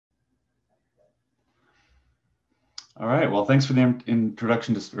All right. Well, thanks for the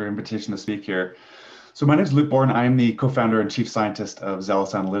introduction or invitation to speak here. So my name is Luke Bornn. I am the co-founder and chief scientist of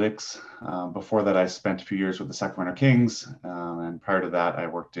Zealous Analytics. Before that, I spent a few years with the Sacramento Kings, and prior to that, I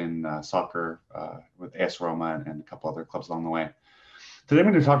worked in soccer with AS Roma and a couple other clubs along the way. Today, I'm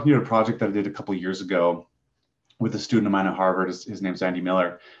going to be talking to you about a project that I did a couple of years ago with a student of mine at Harvard. His name's Andy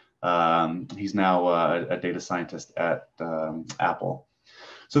Miller. He's now a data scientist at Apple.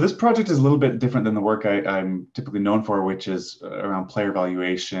 So this project is a little bit different than the work I'm typically known for, which is around player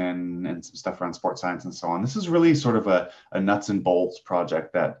evaluation and some stuff around sports science and so on. This is really sort of a nuts and bolts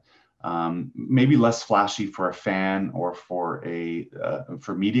project that maybe less flashy for a fan or for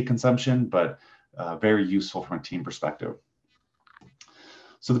for media consumption, but very useful from a team perspective.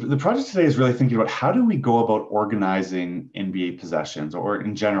 So the project today is really thinking about how do we go about organizing NBA possessions or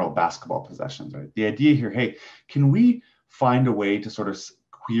in general basketball possessions, right? The idea here, hey, can we find a way to sort of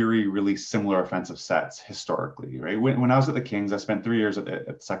query really similar offensive sets historically, right? When I was at the Kings, I spent 3 years at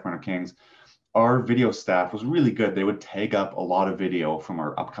the Sacramento Kings. Our video staff was really good. They would tag up a lot of video from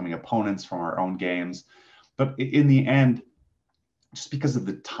our upcoming opponents, from our own games. But in the end, just because of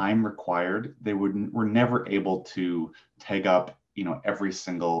the time required, were never able to tag up every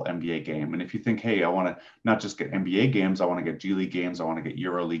single NBA game. And if you think, hey, I want to not just get NBA games, I want to get G League games, I want to get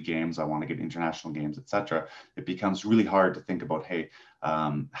EuroLeague games, I want to get international games, etc., it becomes really hard to think about, hey,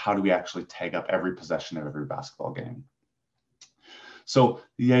 how do we actually tag up every possession of every basketball game? So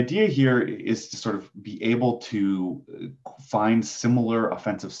the idea here is to sort of be able to find similar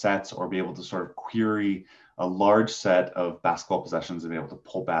offensive sets or be able to sort of query a large set of basketball possessions and be able to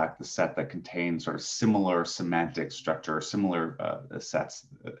pull back the set that contains sort of similar semantic structure, similar sets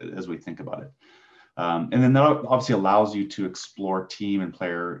as we think about it. And then that obviously allows you to explore team and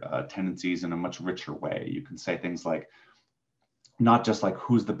player tendencies in a much richer way. You can say things like, not just like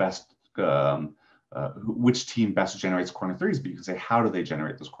who's the best, which team best generates corner threes, but you can say, how do they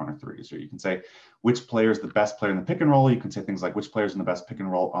generate those corner threes? Or you can say, which player is the best player in the pick and roll? You can say things like, which player is in the best pick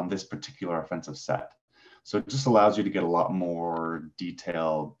and roll on this particular offensive set? So it just allows you to get a lot more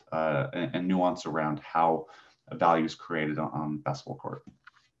detailed and nuance around how a value is created on basketball court.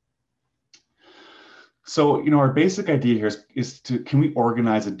 So, our basic idea here can we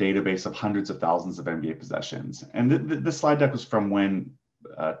organize a database of hundreds of thousands of NBA possessions? And this slide deck was from when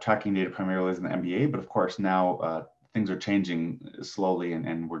tracking data primarily is in the NBA, but of course now things are changing slowly,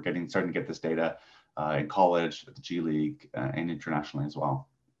 and we're starting to get this data in college, at the G League, and internationally as well.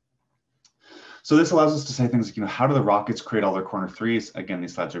 So this allows us to say things like, how do the Rockets create all their corner threes? Again,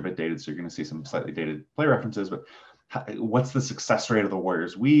 these slides are a bit dated, so you're going to see some slightly dated play references, but what's the success rate of the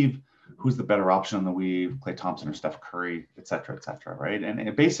Warriors weave? Who's the better option on the weave, Klay Thompson or Steph Curry, et cetera, right?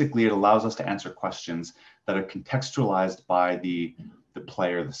 And basically, it allows us to answer questions that are contextualized by the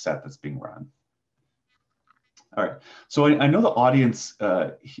player, the set that's being run. All right, so I know the audience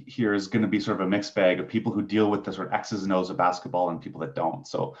here is going to be sort of a mixed bag of people who deal with the sort of X's and O's of basketball and people that don't.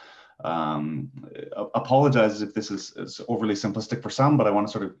 So apologize if this is overly simplistic for some, but I want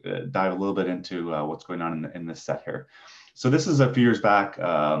to sort of dive a little bit into what's going on in this set here. So this is a few years back,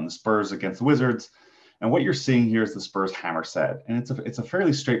 the Spurs against the Wizards. And what you're seeing here is the Spurs hammer set. And it's a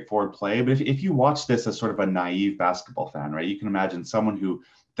fairly straightforward play, but if you watch this as sort of a naive basketball fan, right, you can imagine someone who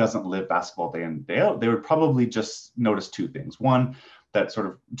doesn't live basketball day in, day out, they would probably just notice two things. One, that sort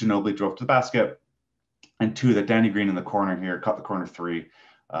of Ginobili drove to the basket, and two, that Danny Green in the corner here caught the corner three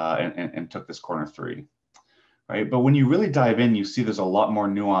and took this corner three, right? But when you really dive in, you see there's a lot more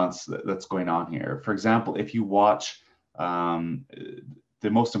nuance that's going on here. For example, if you watch, the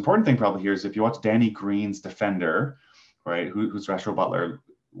most important thing probably here is if you watch Danny Green's defender, right, who's Russell Butler,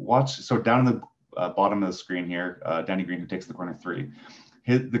 so down in the bottom of the screen here, Danny Green, who takes the corner three,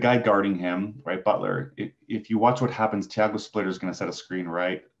 the guy guarding him, right, Butler, if you watch what happens, Thiago Splitter is going to set a screen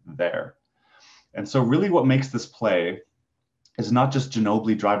right there. And so really what makes this play is not just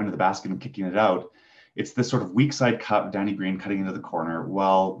Ginobili driving to the basket and kicking it out. It's this sort of weak side cut, Danny Green cutting into the corner,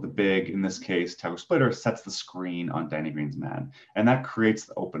 while the big, in this case, Thiago Splitter, sets the screen on Danny Green's man. And that creates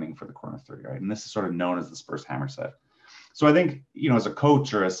the opening for the corner three, right? And this is sort of known as the Spurs hammer set. So I think, as a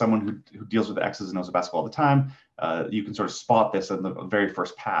coach or as someone who deals with the X's and O's of basketball all the time, you can sort of spot this in the very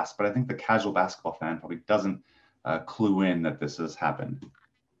first pass. But I think the casual basketball fan probably doesn't clue in that this has happened.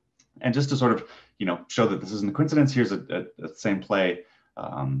 And just to sort of, show that this isn't a coincidence, here's a same play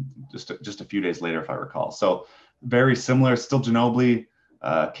just a few days later, if I recall. So very similar, still Ginobili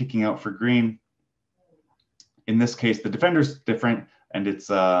kicking out for Green. In this case, the defender's different, and it's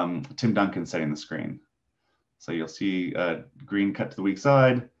Tim Duncan setting the screen. So you'll see Green cut to the weak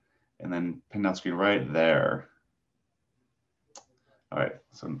side, and then pin down screen right there. All right,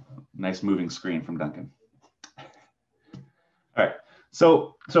 so nice moving screen from Duncan. All right.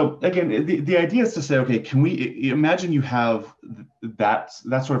 So again, the idea is to say, okay, can we imagine you have that's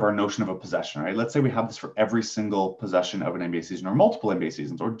sort of our notion of a possession, right? Let's say we have this for every single possession of an NBA season or multiple NBA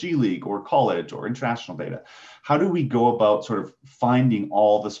seasons or G League or college or international data. How do we go about sort of finding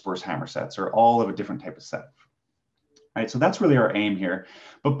all the Spurs hammer sets or all of a different type of set? Right. So that's really our aim here.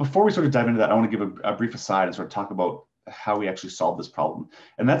 But before we sort of dive into that, I want to give a brief aside and sort of talk about how we actually solve this problem.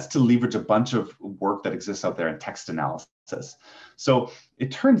 And that's to leverage a bunch of work that exists out there in text analysis. So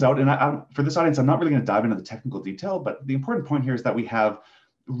it turns out, and for this audience, I'm not really going to dive into the technical detail, but the important point here is that we have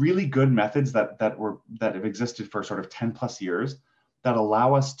really good methods that have existed for sort of 10 plus years that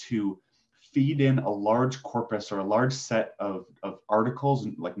allow us to feed in a large corpus or a large set of articles,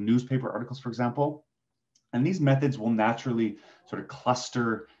 like newspaper articles, for example. And these methods will naturally sort of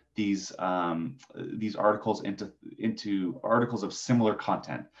cluster these articles into articles of similar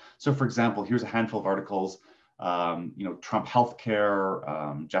content. So, for example, here's a handful of articles: Trump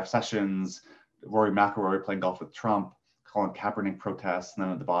healthcare, Jeff Sessions, Rory McIlroy playing golf with Trump, Colin Kaepernick protests, and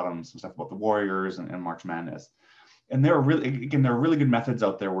then at the bottom some stuff about the Warriors and March Madness. And there are really good methods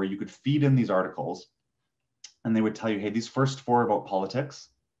out there where you could feed in these articles, and they would tell you, hey, these first 4 are about politics.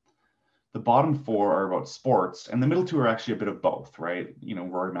 The bottom 4 are about sports, and the middle 2 are actually a bit of both, right?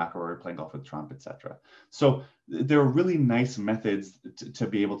 Rory McIlroy playing golf with Trump, etc. So there are really nice methods to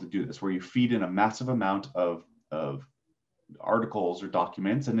be able to do this, where you feed in a massive amount of articles or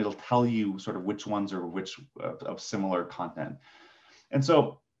documents, and it'll tell you sort of which ones are which of similar content. And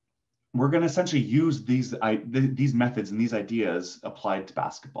so we're going to essentially use these methods and these ideas applied to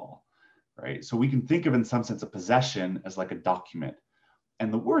basketball, right? So we can think of, in some sense, a possession as like a document.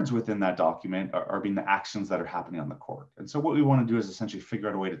 And the words within that document are being the actions that are happening on the court. And so what we want to do is essentially figure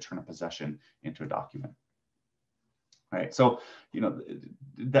out a way to turn a possession into a document. Right. So,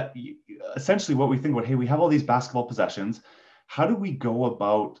 that essentially what we think about, hey, we have all these basketball possessions. How do we go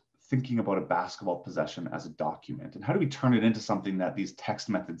about thinking about a basketball possession as a document? And how do we turn it into something that these text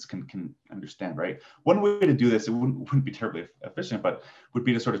methods can understand, right? One way to do this, it wouldn't be terribly efficient, but would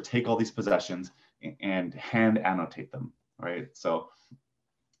be to sort of take all these possessions and hand annotate them, right? So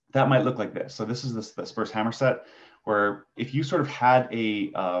that might look like this. So this is the Spurs hammer set, where if you sort of had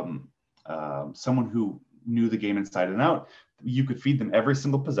someone who knew the game inside and out, you could feed them every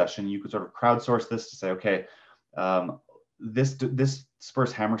single possession. You could sort of crowdsource this to say, okay, this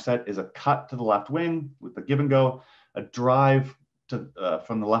Spurs hammer set is a cut to the left wing with the give and go, a drive to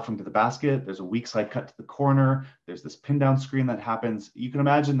from the left wing to the basket. There's a weak side cut to the corner. There's this pin down screen that happens. You can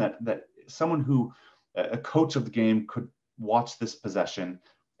imagine that someone who, a coach of the game, could watch this possession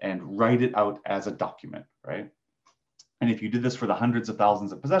and write it out as a document, right? And if you did this for the hundreds of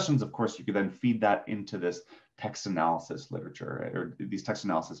thousands of possessions, of course, you could then feed that into this text analysis literature, right? Or these text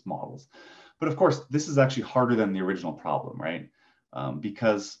analysis models. But of course, this is actually harder than the original problem, right?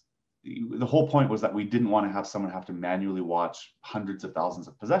 Because the whole point was that we didn't want to have someone have to manually watch hundreds of thousands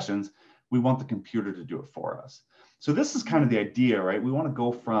of possessions. We want the computer to do it for us. So this is kind of the idea, right? We want to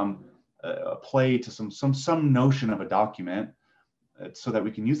go from a play to some notion of a document, so that we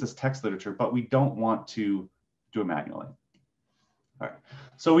can use this text literature, but we don't want to do it manually. All right,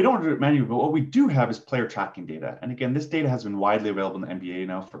 so we don't want to do it manually, but what we do have is player tracking data. And again, this data has been widely available in the NBA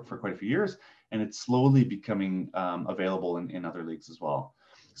now for quite a few years, and it's slowly becoming available in other leagues as well.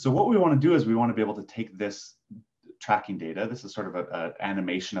 So what we want to do is we want to be able to take this tracking data. This is sort of an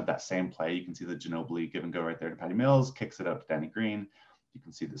animation of that same play. You can see the Ginobili give and go right there to Patty Mills, kicks it out to Danny Green. You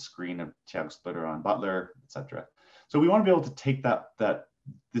can see the screen of Thiago Splitter on Butler, etc. So we want to be able to take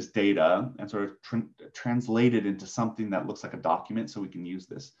this data and sort of translate it into something that looks like a document, so we can use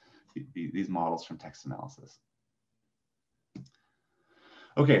these models from text analysis.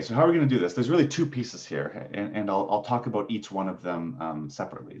 Okay, so how are we going to do this? There's really 2 pieces here, and I'll talk about each one of them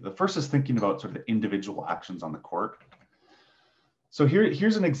separately. The first is thinking about sort of the individual actions on the court. So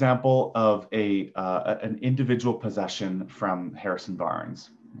here's an example of an individual possession from Harrison Barnes.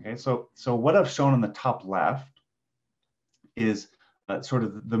 Okay, so what I've shown on the top left is sort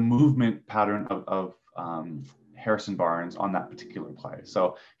of the movement pattern of Harrison Barnes on that particular play.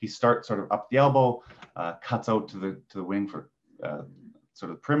 So he starts sort of up the elbow, cuts out to the wing for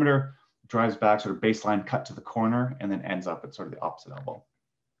sort of the perimeter, drives back, sort of baseline cut to the corner, and then ends up at sort of the opposite elbow.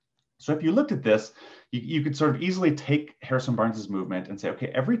 So if you looked at this, you could sort of easily take Harrison Barnes's movement and say, okay,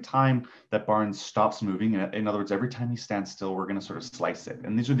 every time that Barnes stops moving, in other words, every time he stands still, we're going to sort of slice it.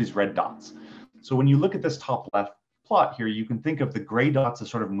 And these are these red dots. So when you look at this top left plot here, you can think of the gray dots as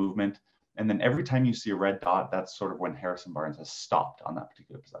sort of movement. And then every time you see a red dot, that's sort of when Harrison Barnes has stopped on that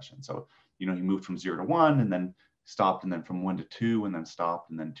particular possession. So, he moved from 0 to 1 and then stopped, and then from 1 to 2 and then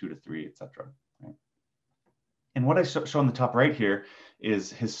stopped, and then 2 to 3, etc. Right? And what I show on the top right here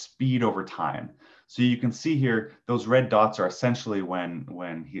is his speed over time. So you can see here, those red dots are essentially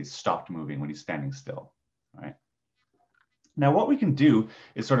when he's stopped moving, when he's standing still, right? Now, what we can do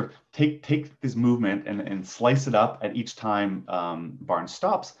is sort of take this movement and slice it up at each time Bornn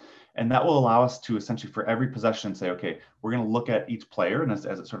stops. And that will allow us to essentially, for every possession, say, okay, we're going to look at each player and as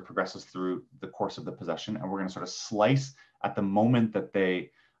it sort of progresses through the course of the possession, and we're going to sort of slice at the moment that they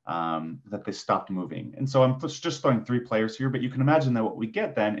stopped moving. And so I'm just throwing 3 players here, but you can imagine that what we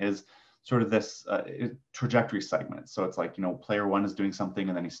get then is sort of this trajectory segment. So it's like, player 1 is doing something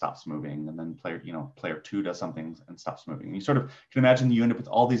and then he stops moving, and then player 2 does something and stops moving. And you sort of can imagine you end up with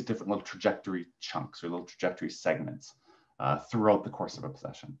all these different little trajectory chunks or little trajectory segments throughout the course of a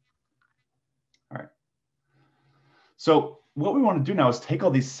possession. All right. So what we want to do now is take all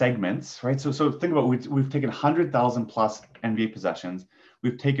these segments, right? So think about we've taken 100,000 plus NBA possessions.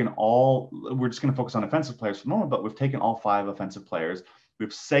 We've taken we're just going to focus on offensive players for the moment, but we've taken all 5 offensive players.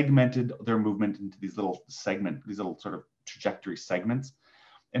 We've segmented their movement into these little sort of trajectory segments.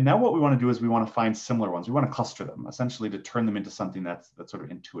 And now what we want to do is we want to find similar ones. We want to cluster them, essentially to turn them into something that's sort of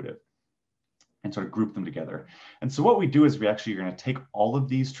intuitive and sort of group them together. And so what we do is we actually are going to take all of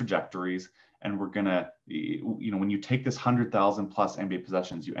these trajectories, and we're going to, when you take this 100,000 plus NBA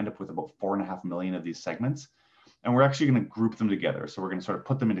possessions, you end up with about 4.5 million of these segments. And we're actually going to group them together. So we're going to sort of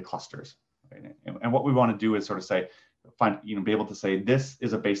put them into clusters. Right? And what we want to do is sort of say, be able to say, this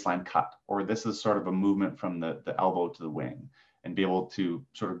is a baseline cut, or this is sort of a movement from the elbow to the wing, and be able to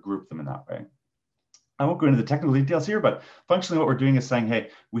sort of group them in that way. I won't go into the technical details here, but functionally what we're doing is saying, hey,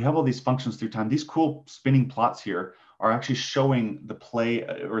 we have all these functions through time. These cool spinning plots here are actually showing the play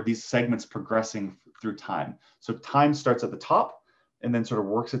or these segments progressing through time. So time starts at the top and then sort of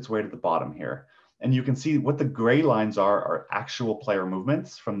works its way to the bottom here. And you can see what the gray lines are actual player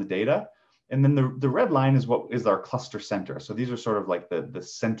movements from the data. And then the red line is what is our cluster center. So these are sort of like the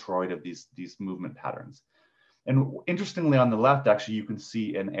centroid of these movement patterns. And interestingly, on the left, actually, you can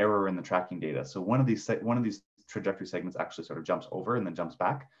see an error in the tracking data. So one of these trajectory segments actually sort of jumps over and then jumps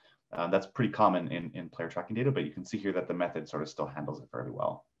back. That's pretty common in player tracking data, but you can see here that the method sort of still handles it fairly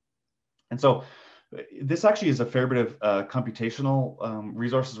well. And so this actually is a fair bit of computational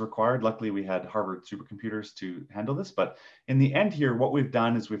resources required. Luckily, we had Harvard supercomputers to handle this. But in the end here, what we've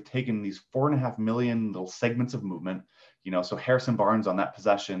done is we've taken these 4.5 million little segments of movement. So Harrison Barnes on that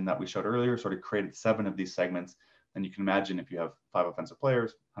possession that we showed earlier sort of created 7 of these segments. And you can imagine if you have 5 offensive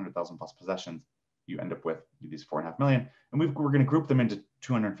players, 100,000 plus possessions, you end up with these 4.5 million. And we're going to group them into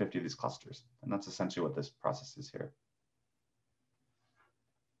 250 of these clusters. And that's essentially what this process is here.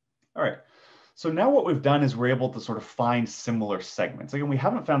 All right. So now what we've done is we're able to sort of find similar segments. Again, we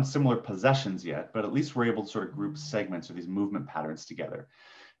haven't found similar possessions yet, but at least we're able to sort of group segments or these movement patterns together.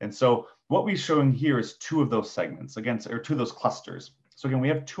 And so what we're showing here is 2 of those segments, or 2 of those clusters. So again, we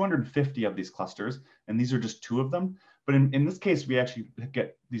have 250 of these clusters, and these are just 2 of them. But in this case, we actually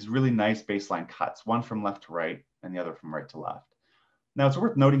get these really nice baseline cuts, one from left to right and the other from right to left. Now, it's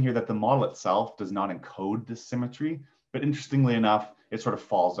worth noting here that the model itself does not encode this symmetry, but interestingly enough, it sort of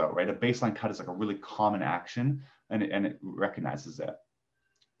falls out, right? A baseline cut is like a really common action, and it recognizes it.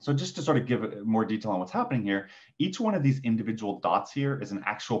 So just to sort of give more detail on what's happening here, each one of these individual dots here is an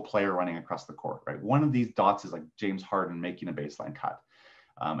actual player running across the court, right? One of these dots is like James Harden making a baseline cut.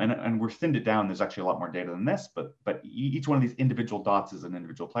 And we're thinned it down. There's actually a lot more data than this, but each one of these individual dots is an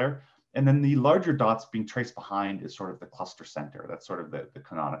individual player. And then the larger dots being traced behind is sort of the cluster center. That's sort of the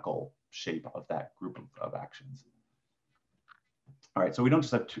canonical shape of that group of actions. All right, so we don't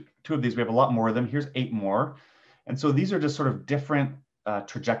just have two of these, we have a lot more of them. Here's 8 more. And so these are just sort of different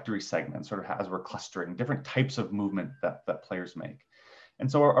trajectory segments, sort of as we're clustering, different types of movement that players make. And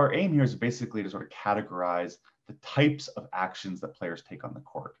so our aim here is basically to sort of categorize the types of actions that players take on the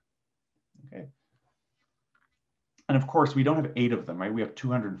court, okay? And of course, we don't have 8 of them, right? We have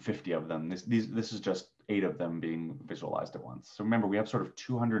 250 of them. This is just 8 of them being visualized at once. So remember, we have sort of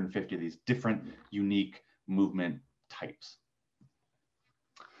 250 of these different unique movement types.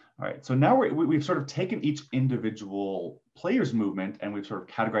 All right, so now we've sort of taken each individual player's movement and we've sort of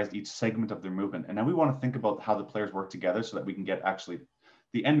categorized each segment of their movement. And now we want to think about how the players work together so that we can get actually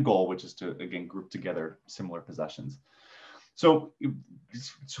the end goal, which is to, again, group together similar possessions. So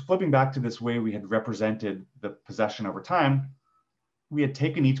flipping back to this way we had represented the possession over time, we had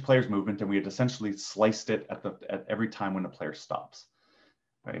taken each player's movement and we had essentially sliced it at every time when the player stops.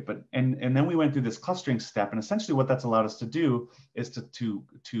 Right, but and then we went through this clustering step, and essentially what that's allowed us to do is to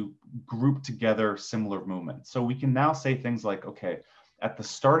group together similar movements. So we can now say things like, okay, at the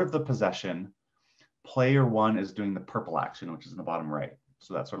start of the possession, player 1 is doing the purple action, which is in the bottom right.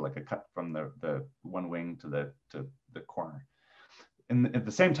 So that's sort of like a cut from the one wing to the corner. And at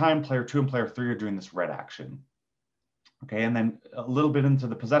the same time, player 2 and player 3 are doing this red action. Okay, and then a little bit into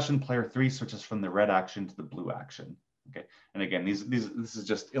the possession, player 3 switches from the red action to the blue action. Okay, and again, this is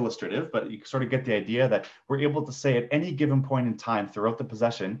just illustrative, but you sort of get the idea that we're able to say at any given point in time throughout the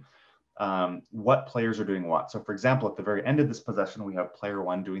possession, what players are doing what. So for example, at the very end of this possession, we have player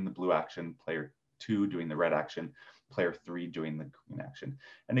 1 doing the blue action, player 2 doing the red action, player 3 doing the green action.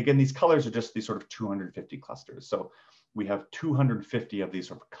 And again, these colors are just these sort of 250 clusters. So we have 250 of these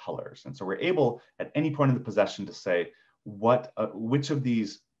sort of colors. And so we're able at any point in the possession to say which of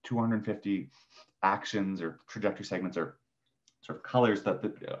these 250 actions or trajectory segments or sort of colors that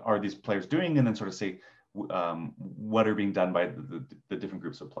are these players doing, and then sort of say what are being done by the different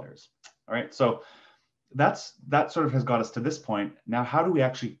groups of players. All right, so that sort of has got us to this point. Now, how do we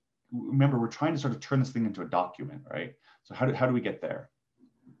actually, remember, we're trying to sort of turn this thing into a document, right? So how do we get there?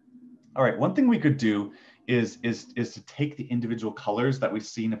 All right, one thing we could do is to take the individual colors that we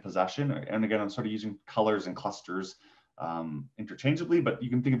see in a possession, and again, I'm sort of using colors and clusters interchangeably, but you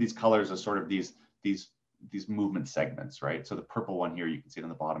can think of these colors as sort of these movement segments, right? So the purple one here, you can see it on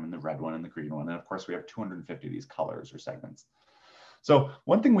the bottom, and the red one and the green one. And of course, we have 250 of these colors or segments. So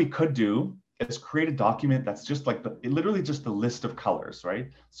one thing we could do is create a document that's just like literally just the list of colors, right?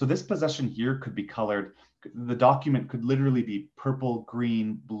 So this possession here could be colored. The document could literally be purple,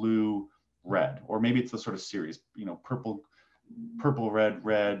 green, blue, red, or maybe it's the sort of series, you know, purple,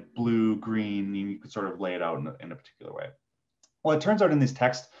 red, blue, green. You could sort of lay it out in a particular way. Well, it turns out in these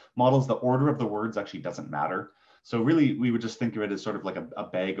text models, the order of the words actually doesn't matter. So really, we would just think of it as sort of like a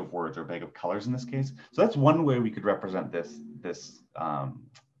bag of words or a bag of colors in this case. So that's one way we could represent this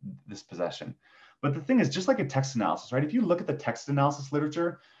possession. But the thing is, just like a text analysis, right? If you look at the text analysis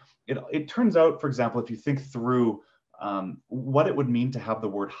literature, it turns out, for example, if you think through what it would mean to have the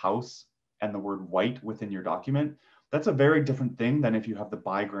word house and the word white within your document, that's a very different thing than if you have the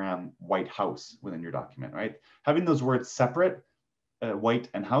bigram white house within your document, right? Having those words separate, white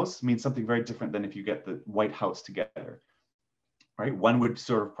and house, means something very different than if you get the white house together, right? One would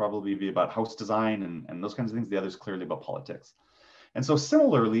sort of probably be about house design and those kinds of things. The other is clearly about politics. And so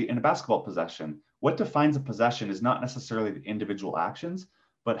similarly, in a basketball possession, what defines a possession is not necessarily the individual actions,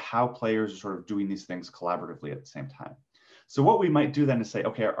 but how players are sort of doing these things collaboratively at the same time. So what we might do then is say,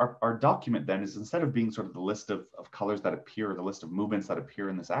 okay, our document then is, instead of being sort of the list of colors that appear, or the list of movements that appear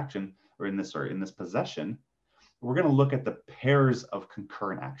in this action, or in this possession, we're going to look at the pairs of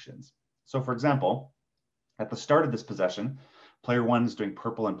concurrent actions. So for example, at the start of this possession, player 1 is doing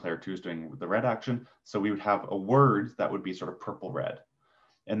purple and player 2 is doing the red action. So we would have a word that would be sort of purple, red.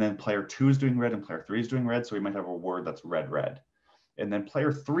 And then player 2 is doing red and player 3 is doing red. So we might have a word that's red, red. And then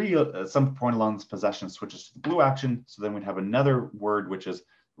player 3 at some point along this possession switches to the blue action. So then we'd have another word, which is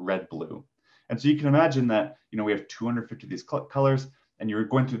red, blue. And so you can imagine that, you know, we have 250 of these colors, and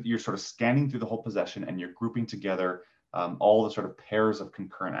you're sort of scanning through the whole possession, and you're grouping together all the sort of pairs of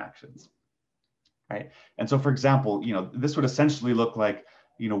concurrent actions, right? And so, for example, you know, this would essentially look like,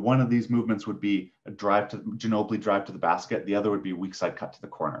 you know, one of these movements would be a Ginobili drive to the basket. The other would be weak side cut to the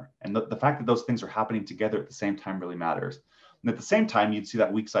corner. And the fact that those things are happening together at the same time really matters. And at the same time, you'd see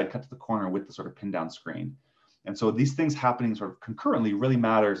that weak side cut to the corner with the sort of pin down screen. And so these things happening sort of concurrently really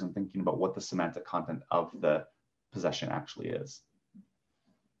matters in thinking about what the semantic content of the possession actually is.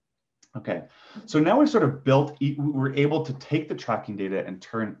 Okay, so now we've sort of we're able to take the tracking data and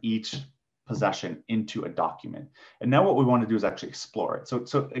turn each possession into a document. And now what we want to do is actually explore it.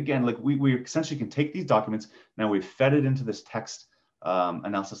 So again, like we essentially can take these documents, now we've fed it into this text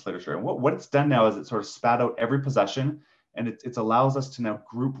analysis literature. And what it's done now is it sort of spat out every possession, and it allows us to now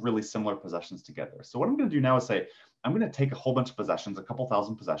group really similar possessions together. So what I'm going to do now is say, I'm going to take a whole bunch of possessions, a couple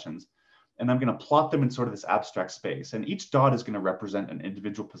thousand possessions, and I'm going to plot them in sort of this abstract space. And each dot is going to represent an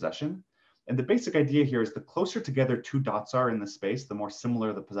individual possession. And the basic idea here is the closer together two dots are in the space, the more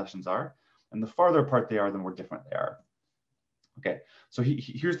similar the possessions are. And the farther apart they are, the more different they are. Okay, so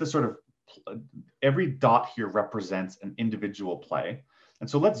here's the sort of, every dot here represents an individual play. And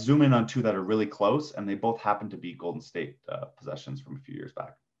so let's zoom in on two that are really close, and they both happen to be Golden State possessions from a few years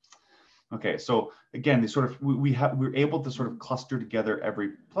back. Okay, so again, they sort of we're able to sort of cluster together every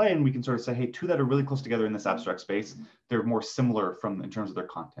play, and we can sort of say, hey, two that are really close together in this abstract space, they're more similar in terms of their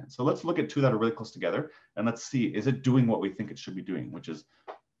content. So let's look at two that are really close together, and let's see, is it doing what we think it should be doing, which is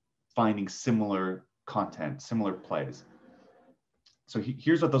finding similar content, similar plays. So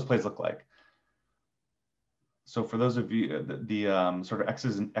here's what those plays look like. So for those of you, the sort of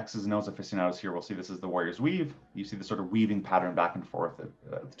X's and O's aficionados here will see this is the Warriors weave. You see the sort of weaving pattern back and forth at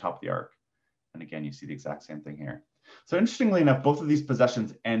the top of the arc. And again, you see the exact same thing here. So interestingly enough, both of these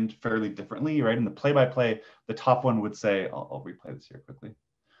possessions end fairly differently, right? In the play-by-play, the top one would say, I'll replay this here quickly.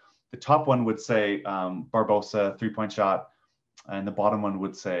 The top one would say Barbosa 3-point shot, and the bottom one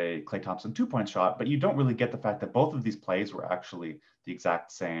would say Klay Thompson 2-point shot, but you don't really get the fact that both of these plays were actually the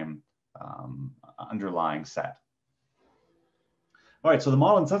exact same underlying set. All right, so the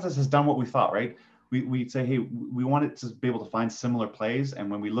model in synthesis has done what we thought, right? We'd say, hey, we want it to be able to find similar plays,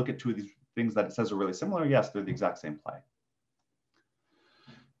 and when we look at two of these things that it says are really similar, yes, they're the exact same play.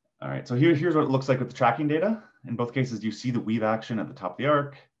 All right, so here's what it looks like with the tracking data. In both cases, you see the weave action at the top of the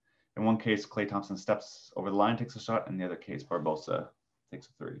arc. In one case, Klay Thompson steps over the line, takes a shot. In the other case, Barbosa takes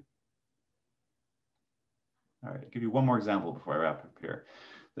a three. All right, I'll give you one more example before I wrap up here.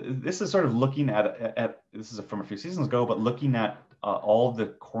 This is sort of looking at this is from a few seasons ago, but looking at all the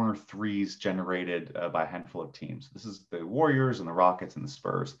corner threes generated by a handful of teams. This is the Warriors and the Rockets and the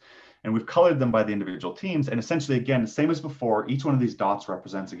Spurs. And we've colored them by the individual teams. And essentially, again, same as before, each one of these dots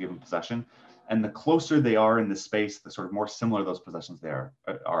represents a given possession. And the closer they are in the space, the sort of more similar those possessions they are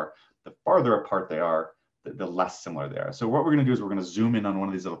the farther apart they are, the less similar they are. So what we're going to do is we're going to zoom in on one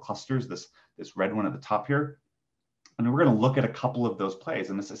of these little clusters, this red one at the top here. And we're going to look at a couple of those plays.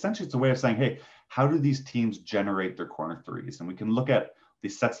 And it's essentially, it's a way of saying, hey, how do these teams generate their corner threes? And we can look at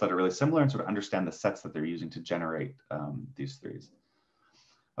these sets that are really similar and sort of understand the sets that they're using to generate these threes.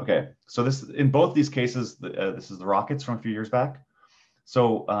 Okay, so this in both these cases, this is the Rockets from a few years back.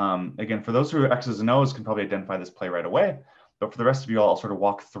 So again, for those who are X's and O's can probably identify this play right away. But for the rest of you, I'll sort of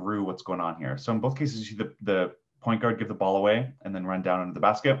walk through what's going on here. So in both cases, you see the point guard give the ball away and then run down into the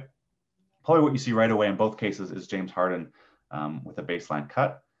basket. Probably what you see right away in both cases is James Harden with a baseline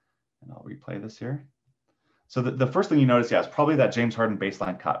cut. And I'll replay this here. So the first thing you notice, yeah, is probably that James Harden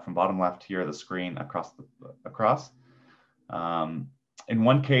baseline cut from bottom left here of the screen across. In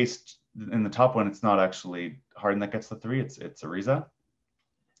one case, in the top one, it's not actually Harden that gets the three, it's Ariza.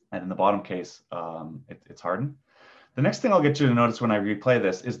 And in the bottom case, it's Harden. The next thing I'll get you to notice when I replay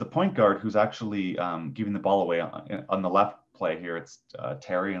this is the point guard who's actually giving the ball away on the left play here. It's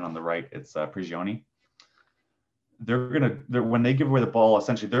Terry, and on the right, it's Prigioni. When they give away the ball,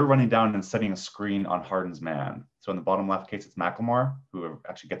 essentially they're running down and setting a screen on Harden's man. So in the bottom left case, it's McLemore who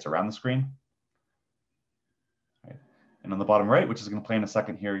actually gets around the screen. Right. And on the bottom right, which is going to play in a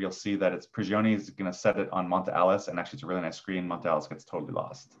second here, you'll see that it's Prigioni is going to set it on Monta Ellis, and actually it's a really nice screen. Monta Ellis gets totally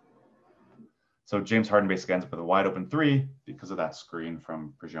lost. So James Harden basically ends up with a wide open three because of that screen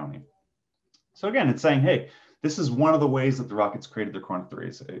from Prigioni. So again, it's saying, hey, this is one of the ways that the Rockets created their corner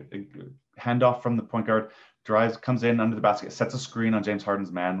threes. A handoff from the point guard, drives, comes in under the basket, sets a screen on James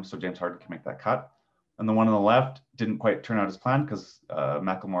Harden's man so James Harden can make that cut. And the one on the left didn't quite turn out as planned because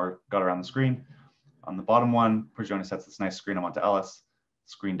McLemore got around the screen. On the bottom one, Prigioni sets this nice screen on to Ellis.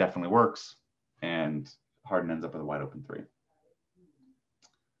 Screen definitely works, and Harden ends up with a wide open three.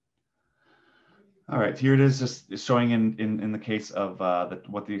 All right, here it is, just showing in the case of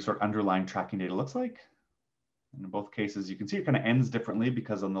what the sort of underlying tracking data looks like. And in both cases, you can see it kind of ends differently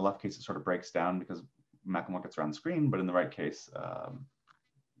because on the left case, it sort of breaks down because McLemore gets around the screen, but in the right case,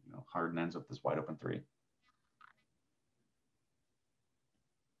 Harden ends with this wide open three.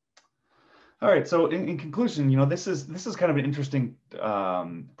 All right, so in conclusion, this is kind of an interesting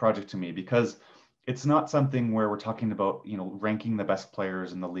project to me because it's not something where we're talking about, ranking the best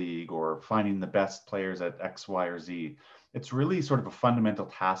players in the league or finding the best players at X, Y, or Z. It's really sort of a fundamental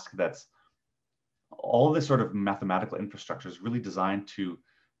task that's all this sort of mathematical infrastructure is really designed to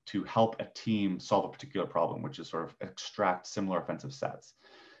help a team solve a particular problem, which is sort of extract similar offensive sets.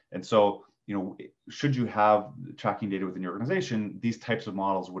 And so, should you have tracking data within your organization, these types of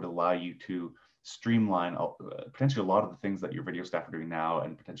models would allow you to streamline potentially a lot of the things that your video staff are doing now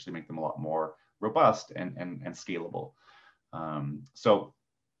and potentially make them a lot more robust and scalable. So,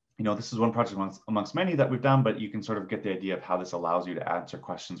 this is one project amongst many that we've done, but you can sort of get the idea of how this allows you to answer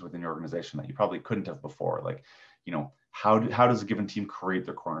questions within your organization that you probably couldn't have before. Like, how does a given team create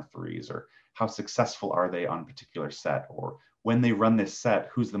their corner threes, or how successful are they on a particular set, or when they run this set,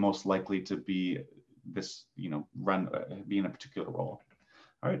 who's the most likely to be this, be in a particular role.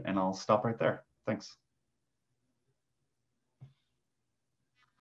 All right, and I'll stop right there. Thanks.